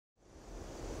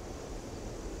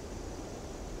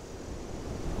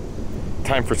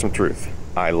time for some truth.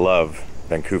 I love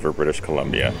Vancouver, British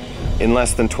Columbia. In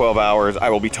less than 12 hours, I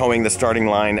will be towing the starting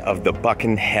line of the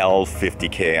Buckin Hell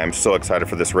 50K. I'm so excited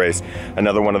for this race.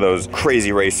 Another one of those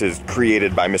crazy races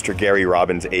created by Mr. Gary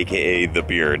Robbins, AKA The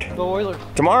Beard. The Oilers.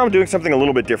 Tomorrow I'm doing something a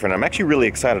little bit different. I'm actually really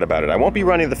excited about it. I won't be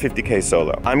running the 50K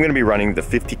solo. I'm gonna be running the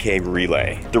 50K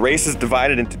relay. The race is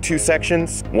divided into two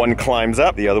sections. One climbs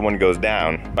up, the other one goes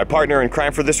down. My partner in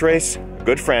crime for this race,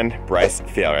 good friend, Brice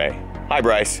Ferre. Hi,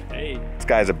 Brice. Hey. This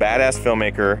guy's a badass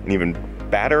filmmaker, and even a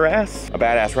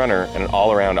badass runner, and an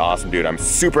all-around awesome dude. I'm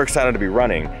super excited to be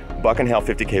running Buckin Hell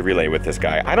 50K relay with this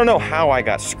guy. I don't know how I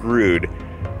got screwed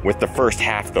with the first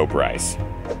half though, Brice.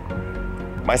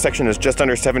 My section is just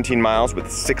under 17 miles with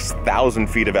 6,000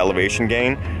 feet of elevation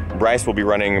gain. Brice will be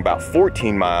running about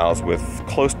 14 miles with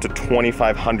close to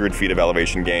 2,500 feet of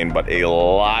elevation gain, but a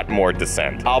lot more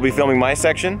descent. I'll be filming my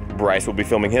section, Brice will be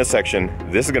filming his section.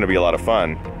 This is gonna be a lot of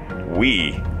fun.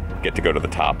 We get to go to the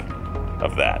top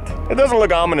of that. It doesn't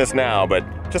look ominous now, but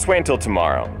just wait until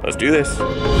tomorrow. Let's do this.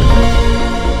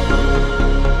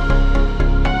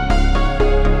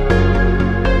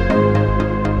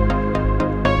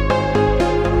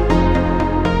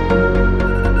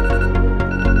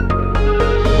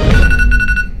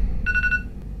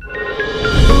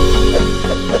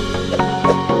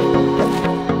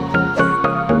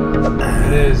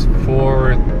 It is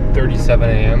 4:37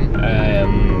 a.m. I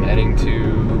am heading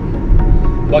to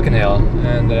Buckin Hell,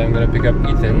 and I'm gonna pick up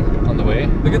Ethan on the way.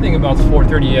 The good thing about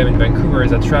 4:30 a.m. in Vancouver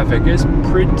is that traffic is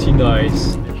pretty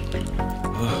nice.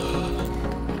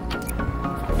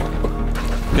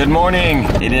 Good morning.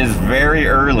 It is very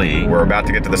early. We're about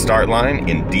to get to the start line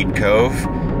in Deep Cove.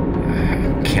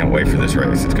 Can't wait for this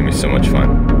race. It's gonna be so much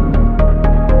fun.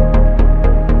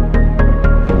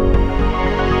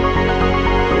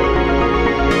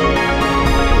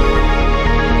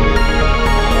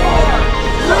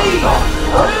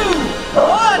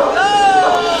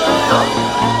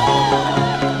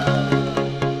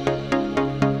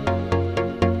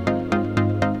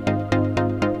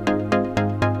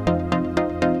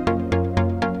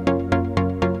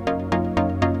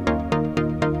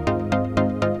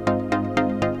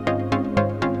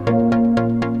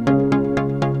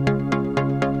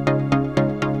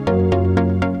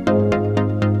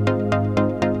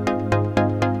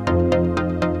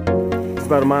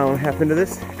 About a mile and a half into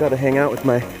this, got to hang out with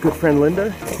my good friend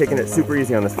Linda, taking it super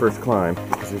easy on this first climb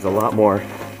because there's a lot more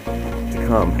to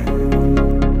come.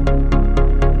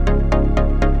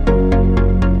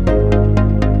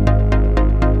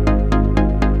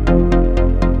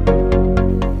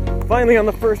 Finally on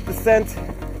the first descent,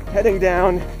 heading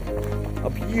down a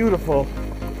beautiful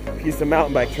piece of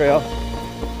mountain bike trail,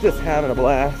 just having a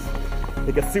blast.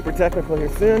 It gets super technical here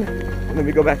soon, and then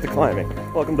we go back to climbing.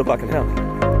 Welcome to Buckin Hell.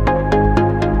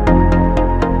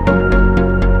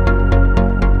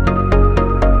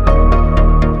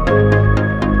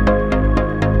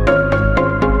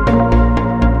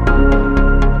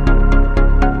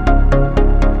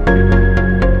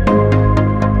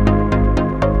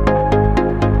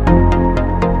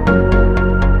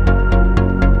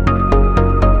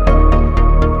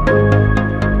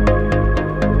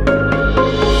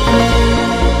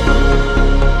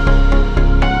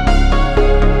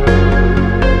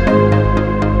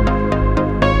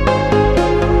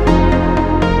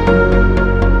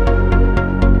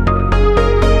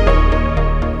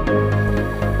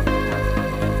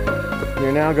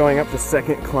 Going up the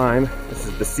second climb. This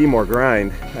is the Seymour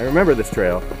Grind. I remember this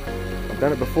trail. I've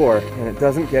done it before, and it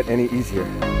doesn't get any easier.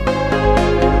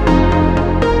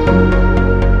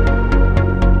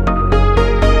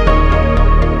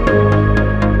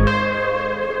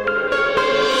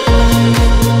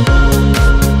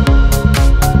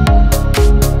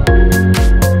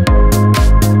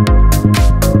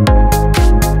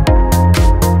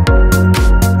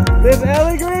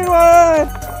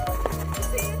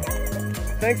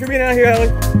 Thanks for being out here,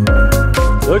 Ellie.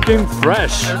 Looking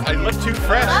fresh. I look too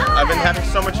fresh. I've been having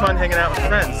so much fun hanging out with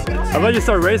friends. How about you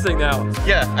start racing now?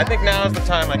 Yeah, I think now is the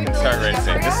time I can start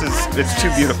racing. It's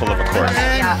too beautiful of a course.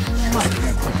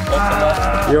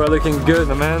 You are looking good,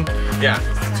 my man. Yeah,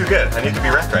 it's too good. I need to be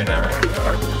wrecked right now.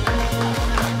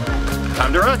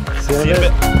 Time to run. See you in a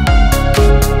bit.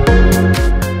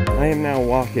 I am now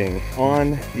walking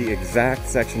on the exact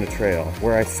section of trail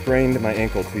where I sprained my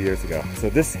ankle 2 years ago.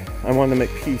 So I wanted to make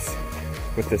peace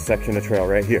with this section of trail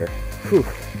right here. Whew,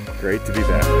 great to be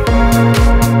back.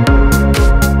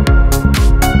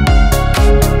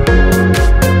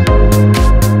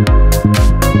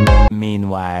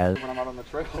 Meanwhile. When I'm out on the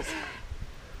trails.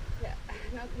 Yeah,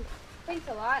 no, thanks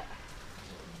a lot.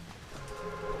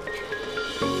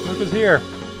 Look who's here.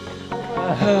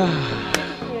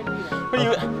 What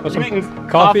are you making?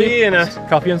 Coffee and a...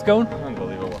 Coffee and scone?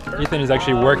 Unbelievable. Ethan is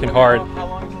actually working hard. How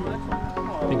long is the next one?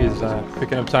 I think he's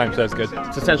picking up time, so that's good.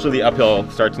 It's essentially the uphill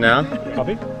starts now.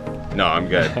 Coffee? No, I'm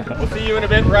good. We'll see you in a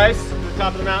bit, Brice, to the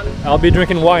top of the mountain. I'll be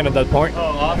drinking wine at that point. Oh,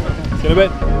 awesome. See you in a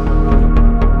bit.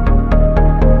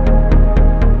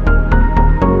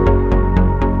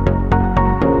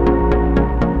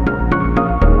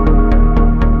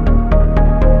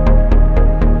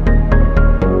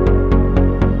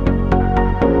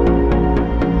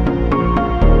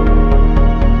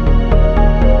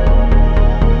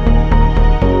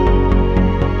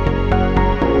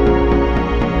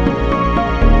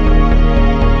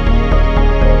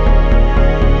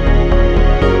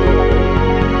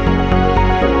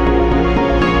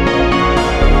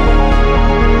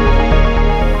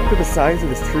 Size of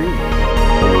this tree.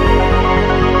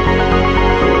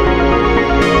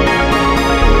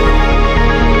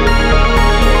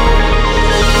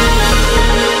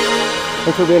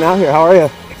 Thanks for being out here. How are you?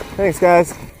 Thanks,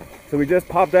 guys. So we just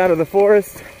popped out of the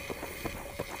forest,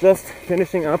 just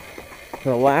finishing up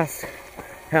the last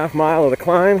half mile of the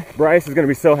climb. Brice is going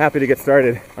to be so happy to get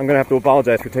started. I'm going to have to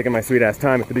apologize for taking my sweet ass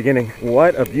time at the beginning.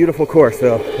 What a beautiful course,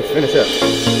 though. Let's finish up.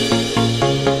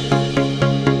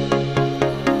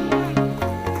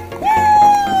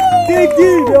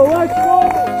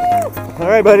 All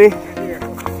right, buddy.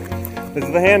 This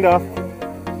is the handoff.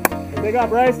 Big up,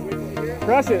 Brice.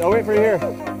 Crush it. I'll wait for you here.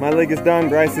 My leg is done.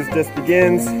 Brice's just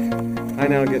begins. I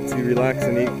now get to relax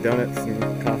and eat donuts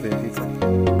and coffee and pizza.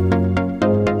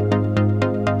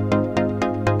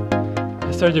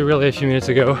 I started the relay a few minutes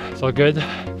ago. It's all good.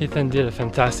 Ethan did a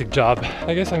fantastic job.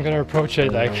 I guess I'm gonna approach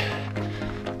it like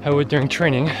I would during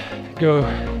training. Go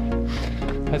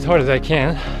as hard as I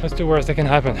can. What's the worst that can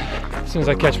happen? As soon as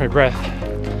I catch my breath,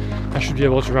 I should be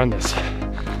able to run this.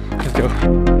 Let's go.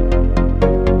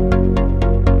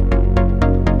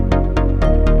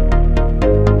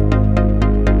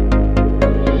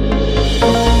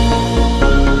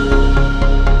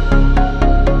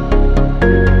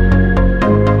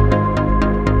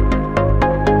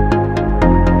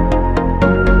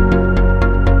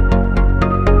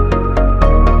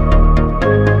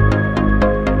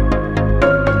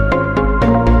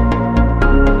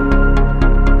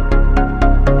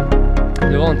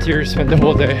 Volunteers spent the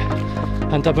whole day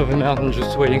on top of a mountain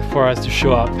just waiting for us to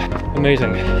show up.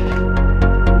 Amazing.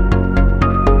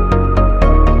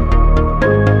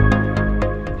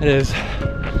 It is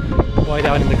white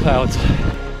out in the clouds.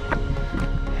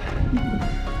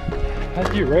 How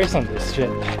do you race on this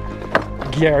shit,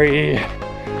 Gary?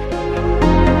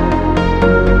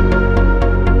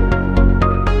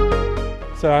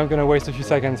 So I'm gonna waste a few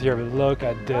seconds here, but look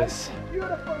at this.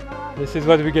 This is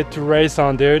what we get to race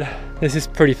on, dude. This is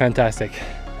pretty fantastic.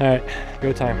 All right,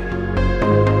 go time.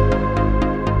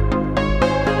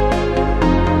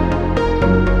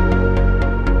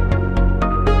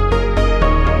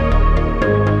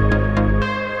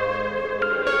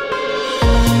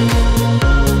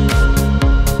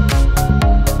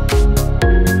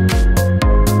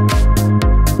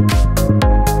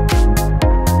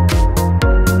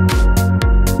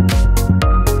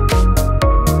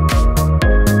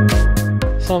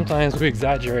 Sometimes we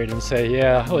exaggerate and say,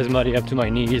 yeah, I was muddy up to my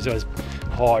knees, it was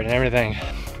hard and everything.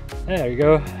 And there you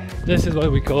go. This is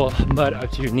what we call mud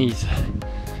up to your knees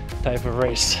type of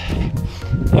race.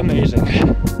 Amazing.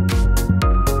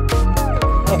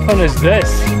 How fun is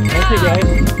this? Thank you,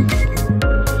 guys.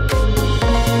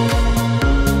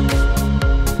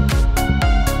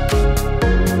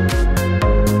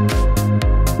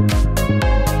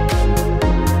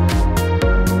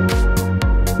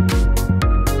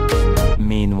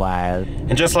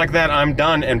 And just like that, I'm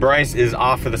done, and Brice is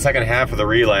off for the second half of the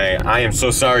relay. I am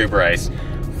so sorry, Brice,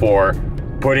 for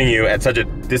putting you at such a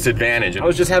disadvantage. I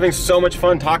was just having so much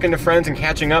fun talking to friends and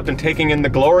catching up and taking in the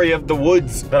glory of the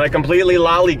woods that I completely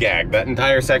lollygagged that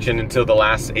entire section until the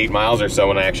last 8 miles or so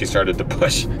when I actually started to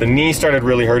push. The knee started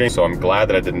really hurting, so I'm glad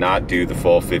that I did not do the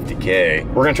full 50K.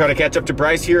 We're gonna try to catch up to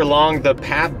Brice here along the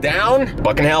path down.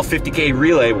 Buckin Hell 50K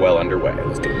relay well underway.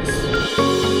 Let's do this.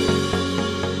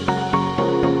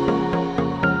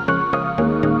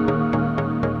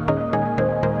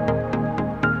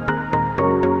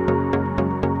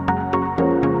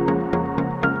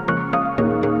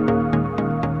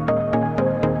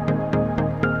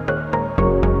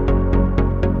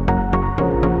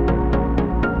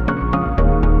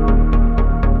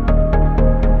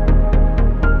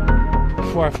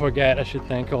 Before I forget, I should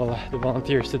thank all the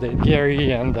volunteers today.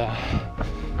 Gary and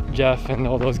Jeff and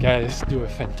all those guys do a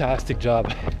fantastic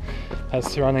job as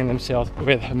surrounding themselves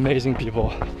with amazing people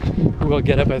who will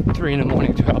get up at 3 in the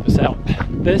morning to help us out.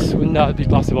 This would not be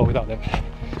possible without them.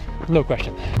 No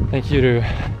question. Thank you to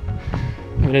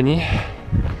Melanie,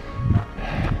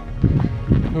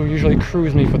 who usually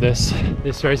crews me for this.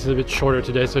 This race is a bit shorter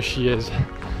today, so she is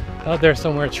out there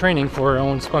somewhere training for her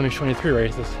own Squamish 23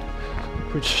 races,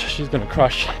 which she's gonna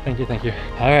crush. Thank you, thank you.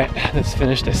 All right, let's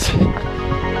finish this.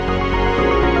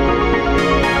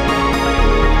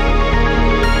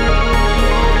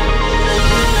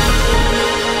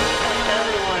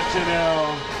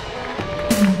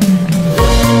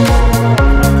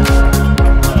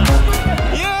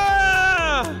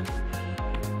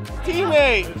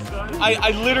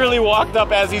 I literally walked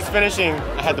up as he's finishing.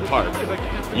 I had to park.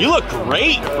 You look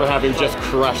great for having just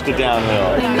crushed it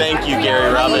downhill. Thank you,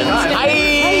 Gary Robbins.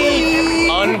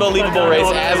 Unbelievable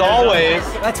race, as always.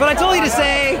 That's what I told you to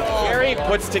say. Gary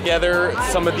puts together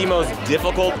some of the most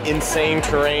difficult, insane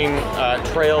terrain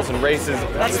trails and races.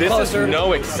 This is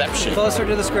no exception. Closer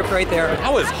to the script right there.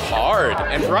 That was hard.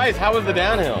 And Brice, how was the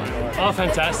downhill? Oh,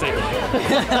 fantastic.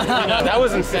 That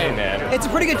was insane, man. It's a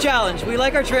pretty good challenge. We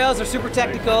like our trails, they're super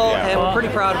technical, and we're pretty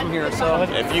proud of them here. So,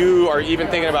 if you are even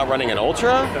thinking about running an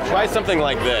ultra, try something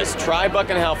like this. Try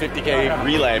Buckin Hell 50K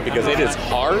relay because it is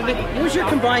hard. What was your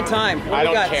combined time? I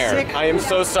don't care. I am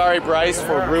so sorry, Brice,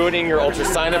 for ruining your ultra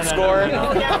sign-up score.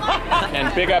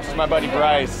 And big ups to my buddy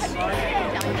Brice.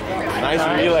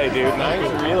 Nice relay, dude.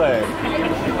 Nice relay.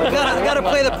 Gotta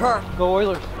play the part. Go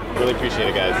Oilers. Really appreciate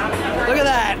it, guys. Look at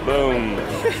that. Boom.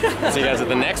 See you guys at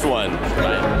the next one.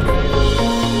 Bye.